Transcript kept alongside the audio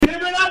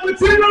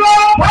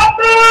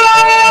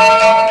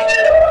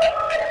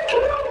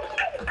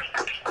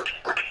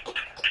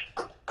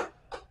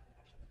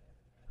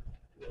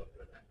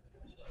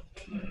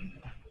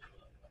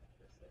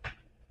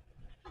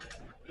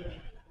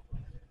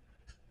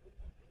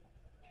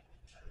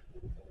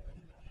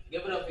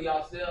Give it up for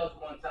yourselves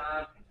one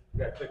time.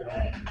 Give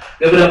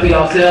it up for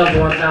yourselves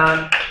one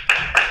time.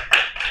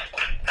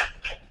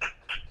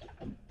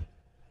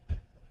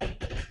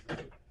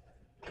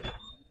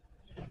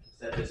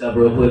 Set this up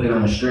real quick and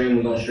I'm gonna stream.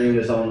 We're gonna stream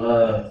this on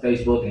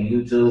Facebook and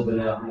YouTube,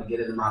 and I'm gonna get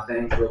into my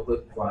things real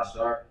quick before I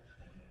start.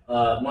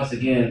 Once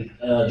again,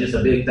 just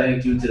a big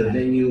thank you to the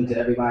venue, to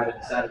everybody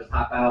that decided to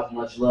pop out.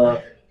 Much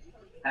love.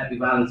 Happy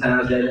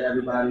Valentine's Day to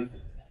everybody.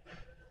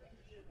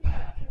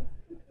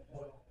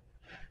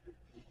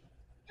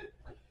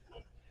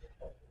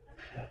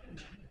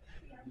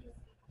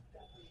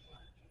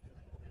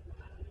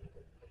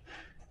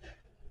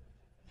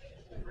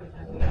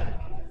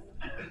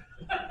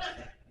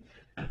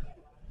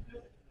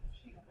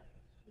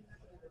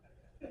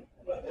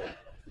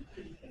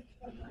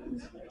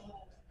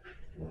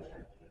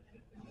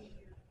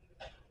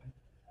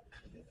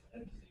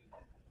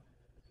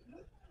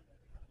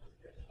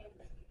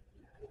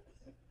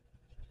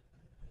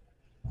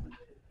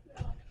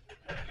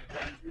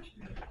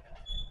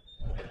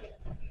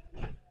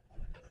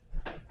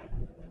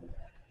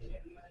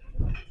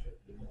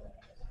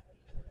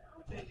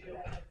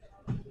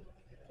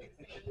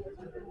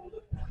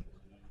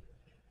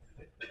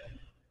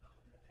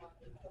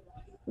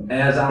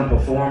 As I'm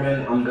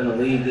performing, I'm gonna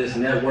leave this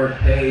network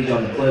page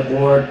on the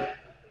clipboard.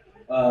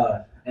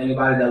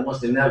 Anybody that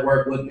wants to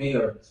network with me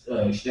or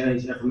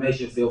exchange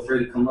information, feel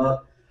free to come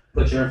up.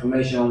 Put your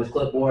information on this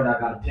clipboard. I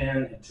got a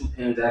pen and 2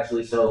 pens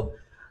actually, so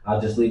I'll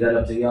just leave that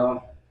up to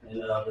y'all. And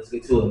let's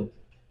get to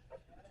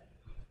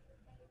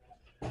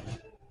it.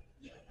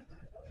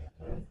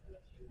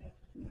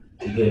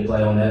 You get a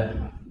play on that.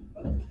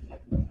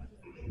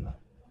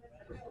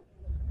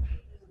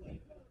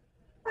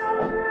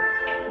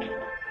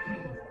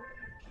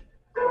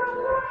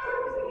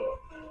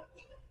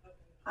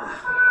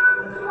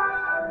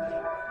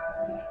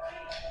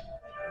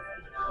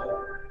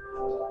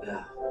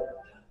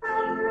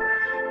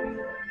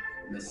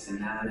 Miss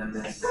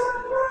Anonymous,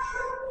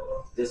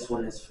 this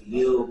one is for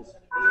you.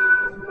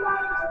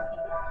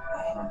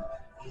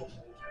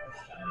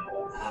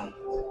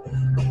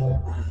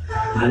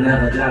 I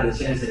never got a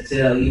chance to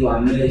tell you I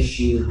miss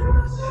you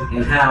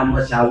and how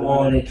much I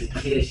wanted to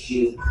kiss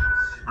you.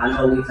 I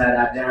know we've had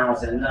our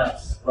downs and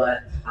ups,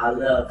 but I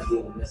love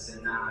you, Miss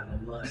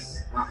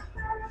Anonymous.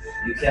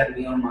 You kept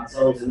me on my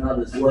toes and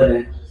others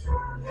wouldn't.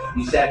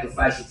 You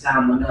sacrificed your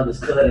time when others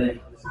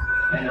couldn't.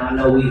 And I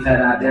know we've had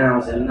our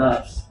downs and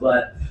ups,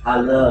 but I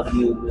love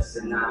you, Miss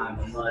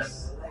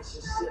Anonymous.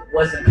 Relationship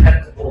was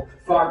impeccable,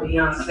 far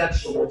beyond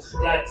sexual,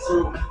 that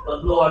too,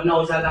 but Lord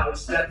knows I got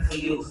respect for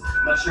you.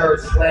 My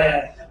church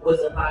glad was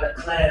a lot of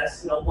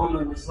class, no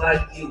woman was like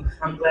you.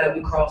 I'm glad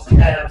we crossed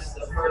paths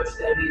the first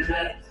day we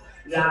met.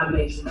 Yeah, I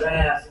made you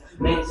laugh.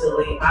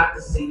 Mentally, I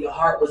could see your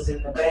heart was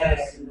in the bag,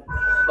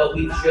 but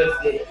we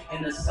drifted,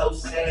 and it's so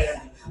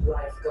sad.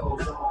 Life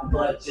goes on,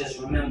 but just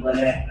remember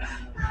that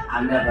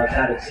I never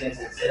got a chance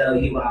to tell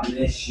you I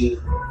miss you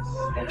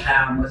and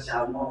how much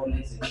I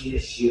wanted to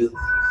kiss you.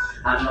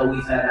 I know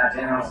we've had our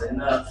downs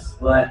and ups,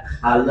 but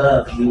I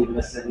love you,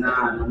 Miss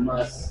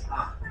Anonymous.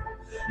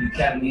 You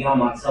kept me on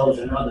my toes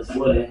and others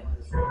wouldn't.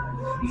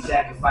 You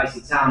sacrificed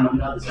your time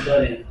when others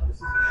couldn't.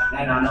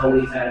 And I know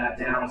we've had our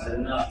downs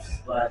and ups,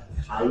 but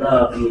I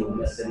love you,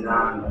 Miss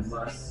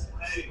Anonymous.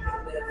 Been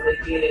there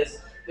for the years,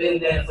 been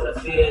there for the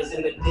fears,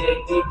 and the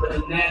dig deeper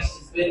than that,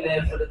 she's been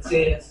there for the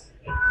tears.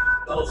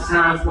 Those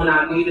times when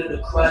I needed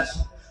a crutch,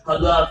 her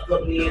love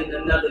put me in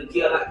another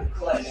gear like a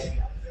clutch.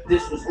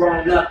 This was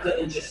grown up,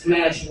 couldn't just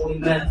smash when we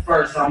met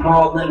first. I'm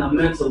all in a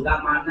mental,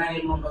 got my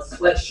name on her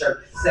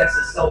sweatshirt. Sex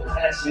is so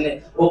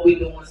passionate, what we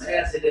doing's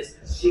hazardous.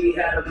 She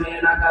had a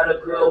man, I got a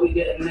girl, we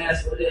didn't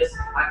ask for this.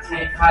 I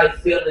can't fight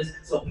feelings,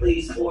 so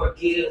please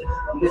forgive.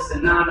 Miss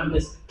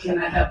Anonymous, can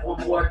I have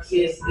one more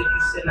kiss? If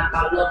you send out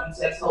I love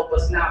you text, hope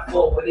it's not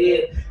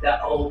forwarded.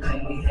 That old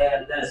thing we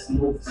had, let's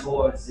move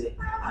towards it.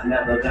 I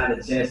never got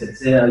a chance to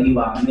tell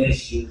you I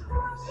miss you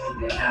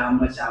and how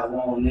much I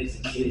wanted to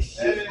kiss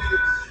you.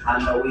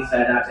 I know we've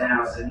had our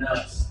downs and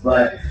ups,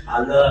 but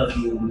I love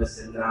you, Miss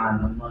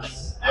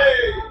Anonymous.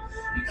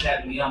 You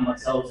kept me on my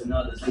toes and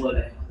others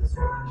wouldn't.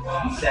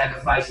 You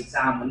sacrificed your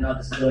time when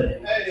others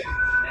couldn't.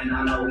 And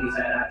I know we've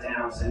had our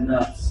downs and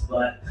ups,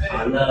 but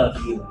I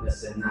love you,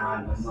 Miss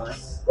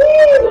Anonymous.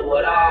 Through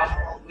it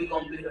all, we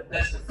gon' be the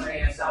best of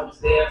friends. I was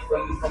there for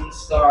you from the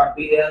start,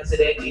 be there to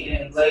the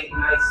end. Late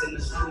nights in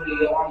the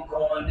studio, I'm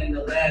going in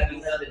the lab.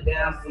 You held it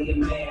down for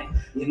your man,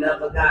 you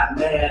never got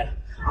mad.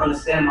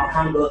 Understand my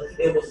hunger,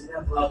 it was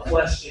never a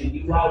question.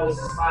 You always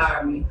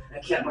inspired me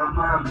and kept my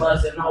mind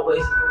buzzing.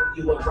 Always knew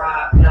you would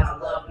ride. Now I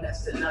love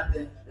next to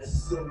nothing.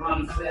 It's too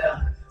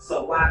unfair,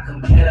 so why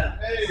compare?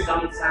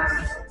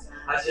 Sometimes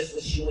I just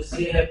wish you was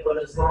here,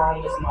 but as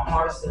long as my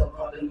heart's still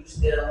pumping, you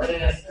still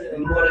there.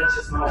 And more than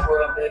just my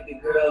world, baby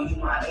girl, you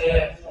my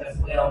air. If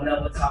we don't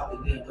never talk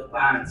again,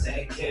 goodbye and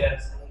take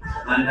care.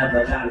 I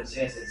never got a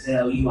chance to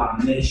tell you I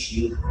miss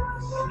you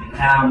and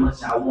how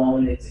much I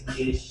wanted to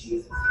kiss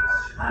you.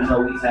 I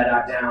know we've had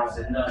our downs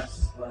and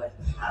ups, but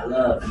I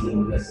love you,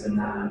 Miss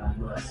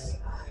Anonymous.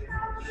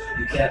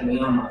 You kept me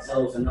on my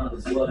toes and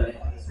others wouldn't.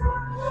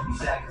 You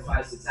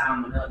sacrificed the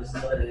time when others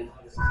couldn't.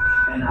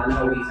 And I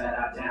know we've had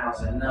our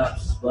downs and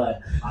ups,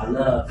 but I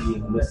love you,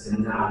 Miss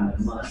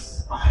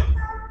Anonymous.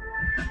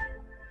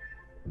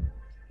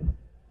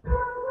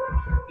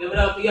 Give it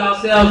up for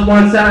yourselves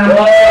one time.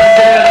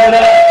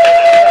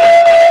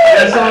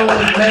 That song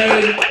was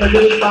made,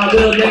 produced by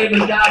Will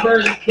Davis,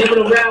 Diverse. Give it a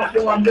round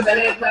for him. Give a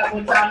hand clap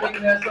one time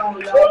making that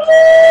song, y'all.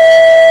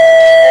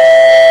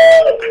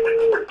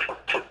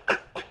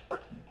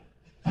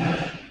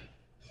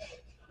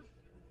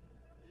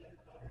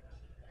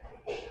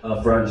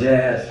 Upfront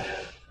Jazz.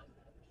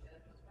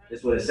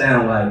 That's what it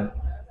sounds like.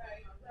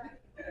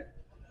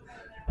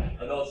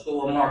 An Old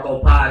School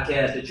Marco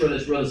podcast, the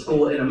trillest realest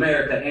school in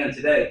America and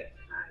today.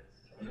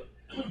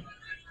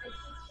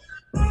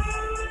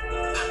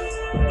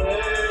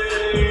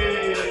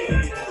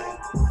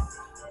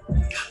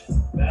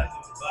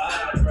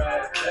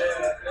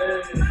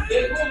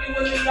 Get groovy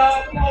with me,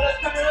 y'all. Come on, let's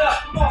turn it up.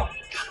 Come on.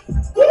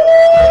 Woo!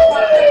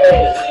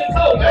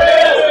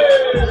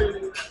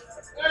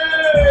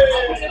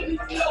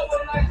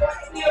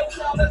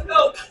 Let's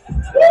go.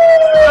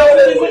 I'm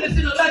really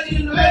witnessing a legend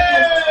in the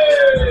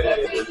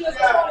making. 15 years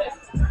on it.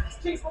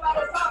 Chief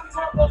Mulatto Poppy,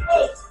 Marco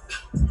Post.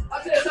 I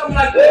said something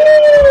like this.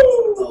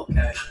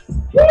 Okay.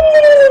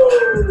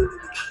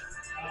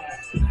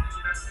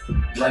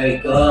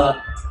 Wake up.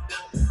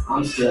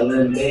 I'm still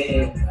in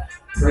bed.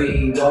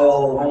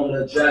 Pre-roll on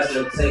the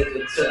dresser, take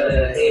it to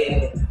the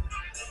head.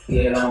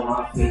 Get on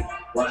my feet,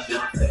 wash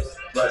my face,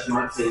 brush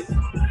my teeth.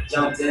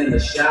 Jumped in the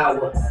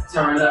shower,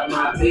 turn up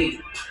my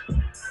beat.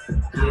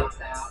 Get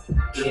out,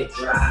 get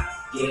dry,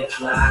 get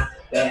fly.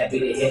 Bad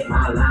bitch hit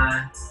my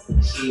line.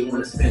 She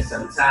wanna spend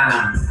some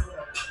time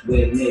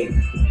with me.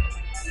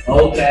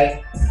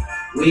 Okay,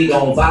 we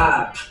gon'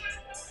 vibe.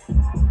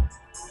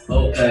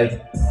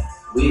 Okay,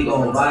 we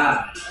gon'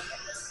 vibe.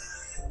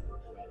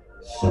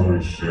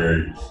 Sun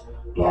shades,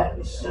 block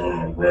the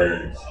sun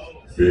rays.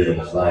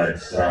 Feels like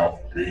South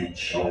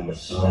Beach on the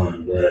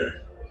Sunday.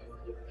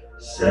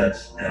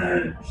 Sex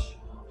games,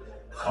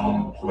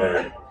 come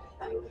play.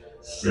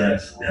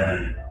 Sex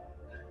game,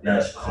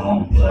 let's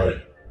come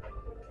play.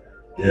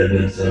 Give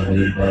it to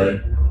me,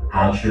 babe.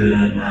 I'll treat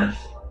it nice.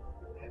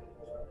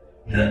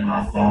 Hit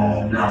my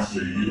phone, I'll see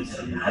you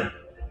tonight.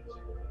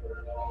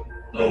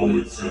 Throw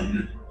it to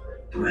me,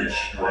 3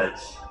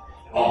 strikes.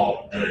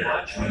 All day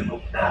I dream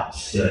about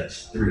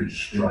sex, 3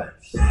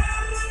 stripes.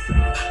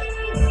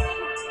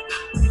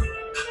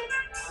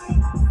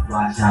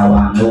 Watch how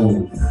I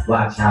move,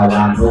 watch how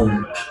I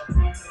move.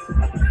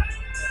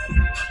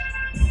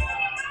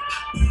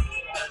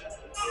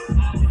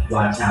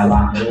 Watch how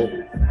I move,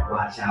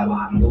 watch how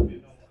I move.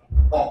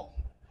 Oh.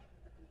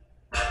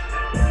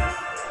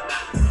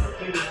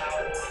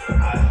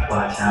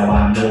 Watch how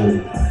I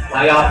move.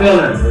 How y'all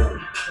feeling?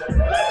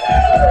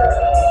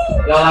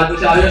 Y'all like what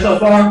y'all hear so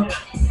far?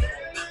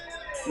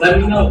 Let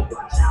me know.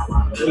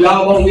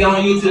 Y'all gonna be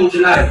on YouTube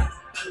tonight.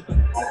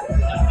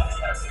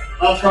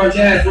 Upfront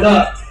Jazz, what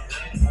up?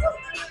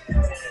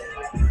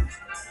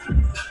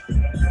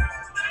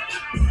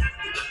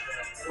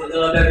 I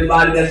love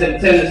everybody that's in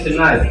attendance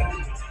tonight.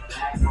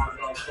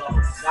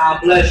 God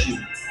bless you.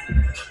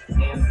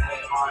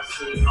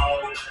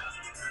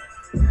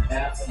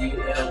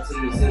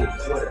 MARCOFULTZ,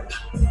 Twitter.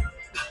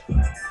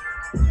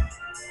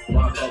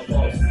 Marco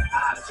Post,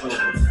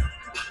 iTunes.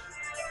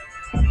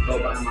 Go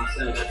by my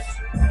singles.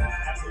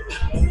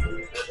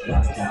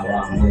 Watch how I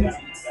move.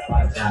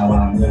 Watch how I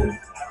move.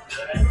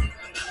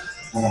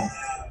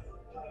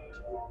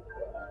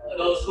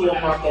 Old School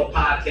Marco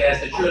podcast,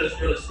 the trillest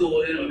realest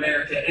school in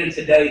America, and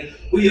today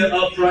we are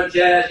Upfront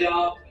Jazz,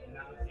 y'all.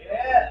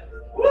 Yeah.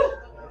 Woo.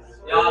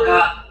 Y'all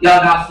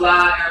got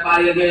fly.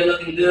 Everybody in here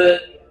looking good.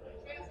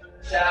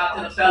 Shout out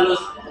to the fellas.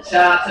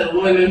 Shout out to the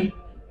women.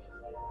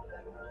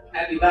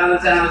 Happy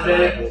Valentine's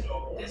Day.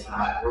 This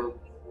my group.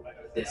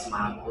 This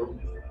my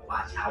group.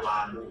 Watch how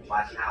I move.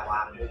 Watch how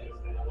I move.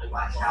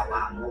 Watch how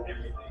I move.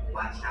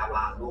 Watch how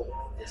I move.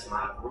 This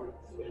my group.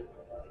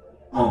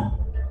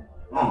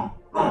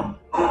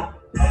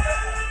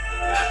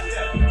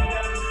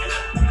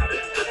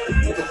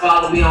 You can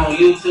follow me on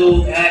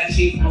YouTube at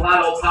Chief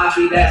Mulatto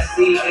Poppy. That's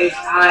CHIEFMALOTTO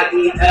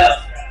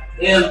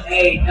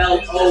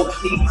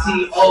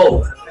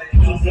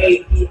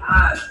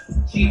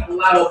PAPI. Chief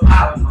Mulatto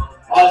Poppy.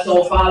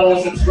 Also follow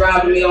and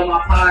subscribe to me on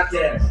my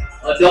podcast,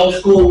 Adult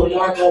School with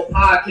Marco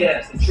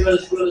podcast, the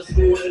trillest realest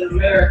school in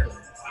America.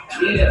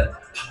 Yeah.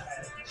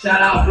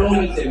 Shout out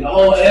Bloomington, the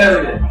whole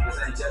area. This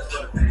ain't just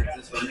for the fans,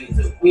 this for me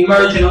too. We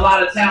merging a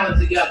lot of talent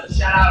together.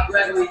 Shout out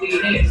Gregory D.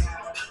 Hicks,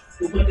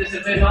 who put this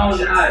event on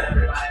tonight.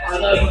 I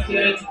love you,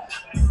 kid.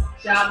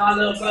 Shout out my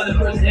little brother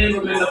Chris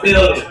Ingram in the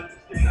building.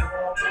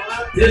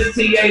 This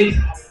TH,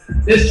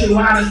 this true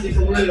honesty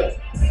for real.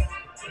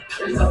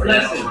 It's a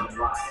blessing.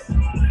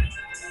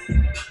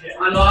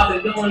 I know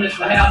I've been doing this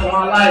for half of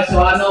my life,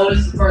 so I know this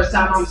is the first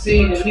time I'm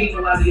seeing and meeting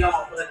a lot of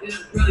y'all, but this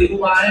is really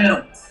who I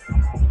am.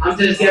 I'm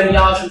just giving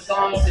y'all some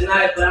songs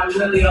tonight, but I'm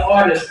really an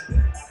artist,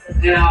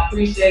 and I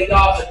appreciate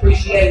y'all for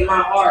appreciating my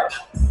art.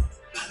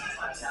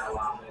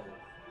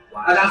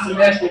 I got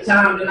some extra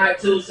time tonight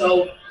too,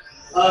 so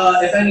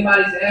if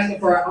anybody's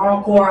asking for an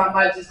encore, I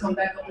might just come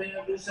back up here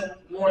and do some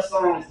more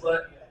songs,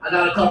 but I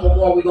got a couple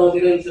more we're gonna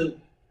get into.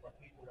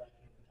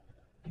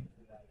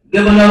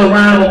 Give another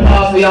round of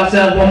applause for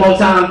yourself one more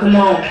time. Come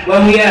on,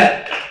 where we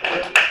at?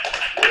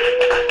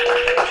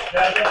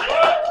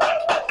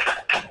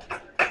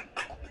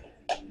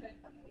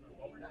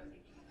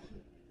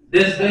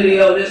 This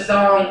video, this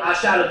song, I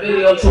shot a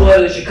video to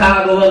it in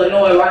Chicago,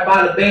 Illinois, right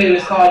by the Bay, and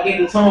it's called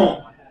Getting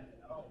Tone.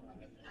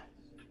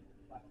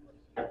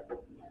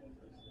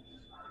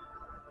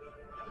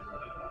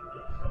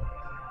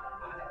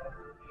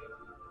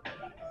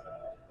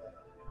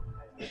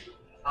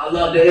 I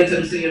love the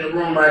intimacy in the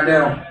room right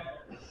now.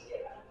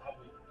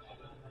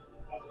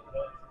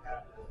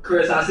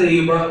 Chris, I see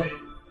you, bro.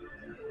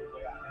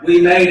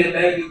 We made it,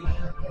 baby.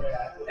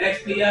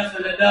 XPF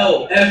in the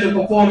dough. Extra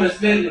Performance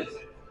Fitness.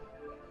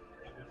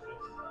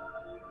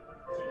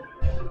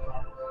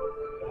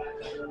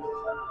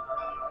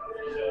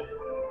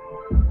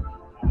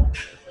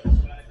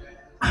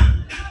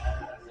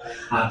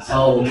 I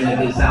told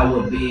niggas I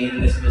would be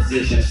in this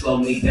position. Slow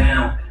me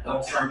down,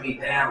 don't turn me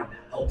down,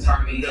 don't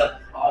turn me up.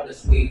 All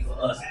this weed for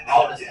us,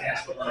 all this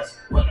cash for us.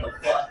 What the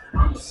fuck?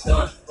 I'm a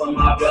stunt for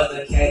my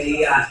brother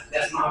KDI.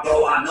 That's my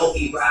bro, I know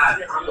he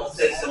ride. I'm gonna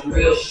say some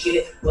real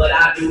shit, but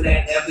I do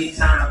that every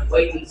time.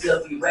 Waiting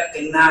till be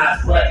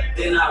recognized, but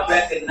then I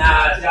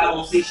recognize y'all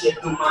don't see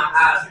shit through my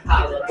eyes.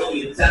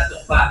 Hallelujah,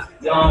 testify.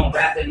 Young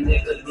rapping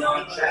nigga,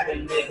 young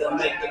trapping nigga,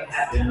 make it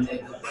happen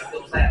nigga. Break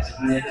those latches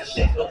nigga,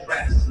 shake those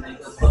ratchets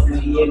nigga. Put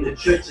me in the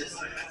trenches,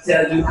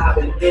 tell you I've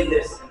been in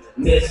this.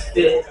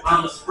 Misfit,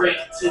 I'm a sprint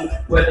to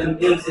where them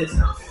M's is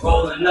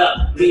rolling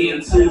up. Me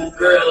and two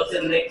girls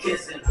and they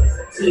kissing.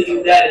 To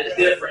you that is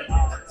different.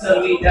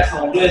 To me that's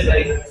on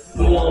Wednesday.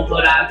 Doing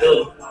what I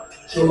do.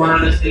 True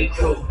honesty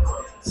crew.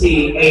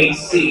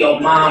 TAC, your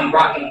mom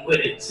rocking with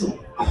it too.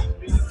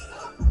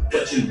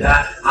 What you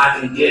got, I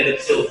can get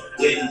it too.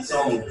 Getting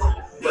tone.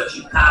 What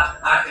you cop,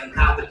 I can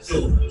cop it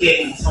too.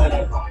 Getting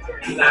tone.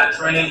 You got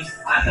dreams,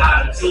 I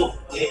got it too.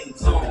 Getting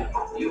tone.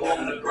 You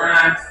on the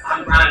grind,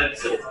 I'm grinding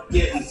too.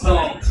 Getting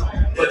tone.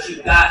 What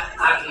you got,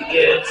 I can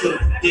get it too.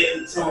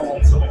 Getting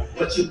tone.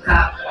 What you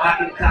cop, I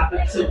can cop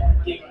it too.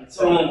 Getting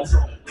tone.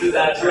 You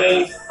got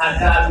dreams, I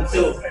got them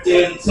too.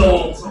 Getting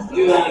tone.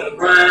 You on the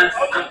grind,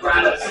 I'm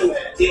grinding too.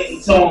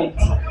 Getting tone.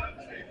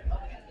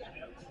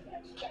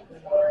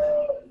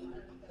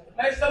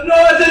 Make some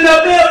noise in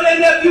the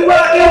building if you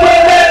rockin'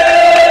 with me.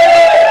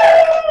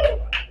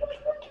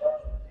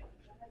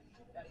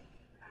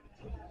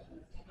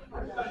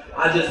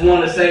 I just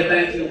want to say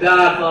thank you,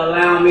 God, for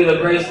allowing me to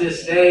grace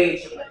this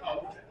stage.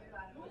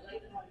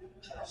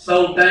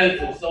 So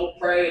thankful, so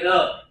prayed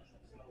up.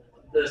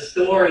 The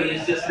story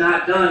is just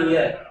not done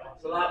yet.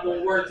 There's a lot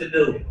more work to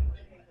do.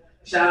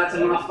 Shout out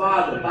to my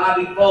father,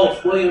 Bobby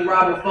Folks, William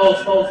Robert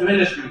Folks, Folks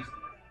Ministries.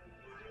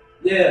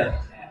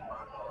 Yeah.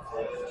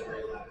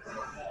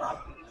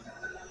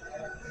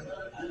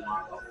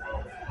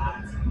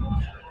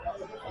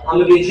 I'm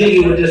gonna get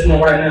jiggy with this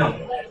one right now.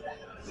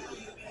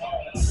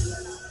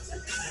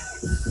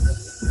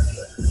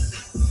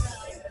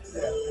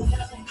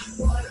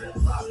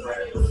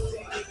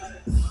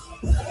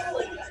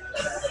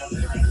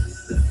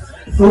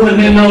 Who in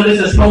here know this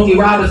is Smokey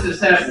Robinson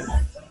sample?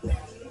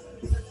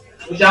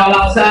 Was y'all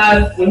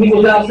outside when he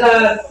was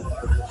outside?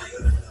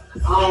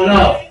 I don't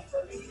know.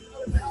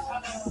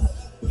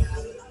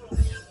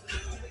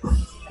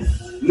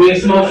 Me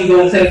and Smokey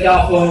gonna take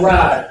y'all for a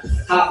ride.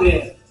 Hop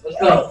in. Let's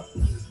go.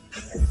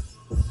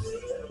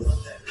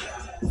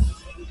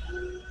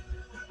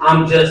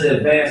 I'm just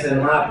advancing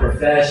my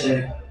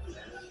profession.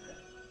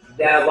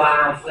 That's why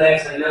I'm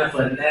flexing and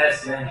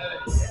finessing.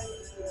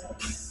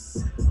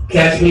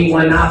 Catch me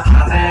when I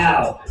pop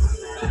out.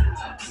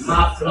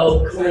 My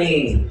flow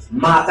clean,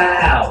 my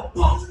bow.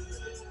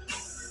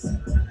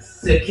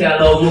 Te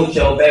quiero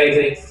mucho,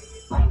 baby.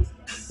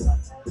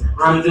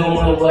 I'm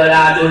doing what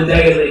I do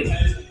daily.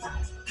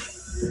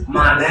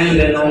 My name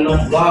been on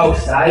them blog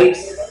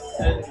sites.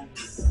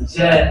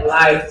 Jet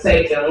life,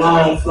 taking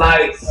long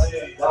flights.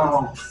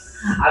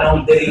 I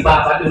don't diddy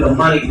bop, I do the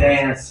money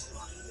dance.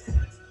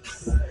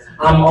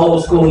 I'm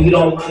old school, you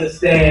don't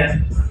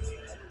understand.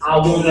 I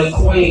want a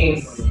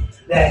queen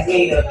that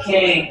ain't a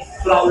king.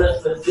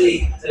 Flawless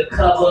physique, the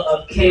cover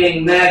of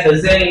King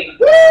magazine.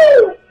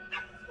 Woo!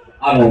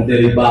 I don't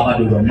diddy bop, I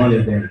do the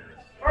money dance.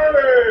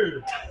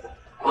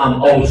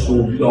 I'm old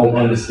school, you don't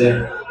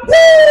understand.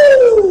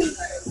 Woo!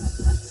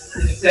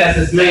 Success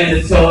is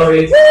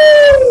mandatory.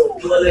 Woo!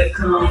 Will it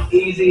come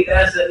easy?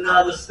 That's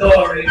another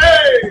story.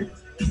 Hey!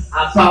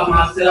 I taught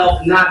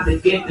myself not to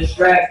get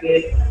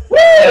distracted. Woo!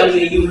 Tell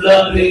me you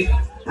love me,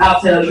 I'll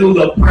tell you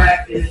to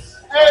practice.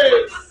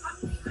 Hey!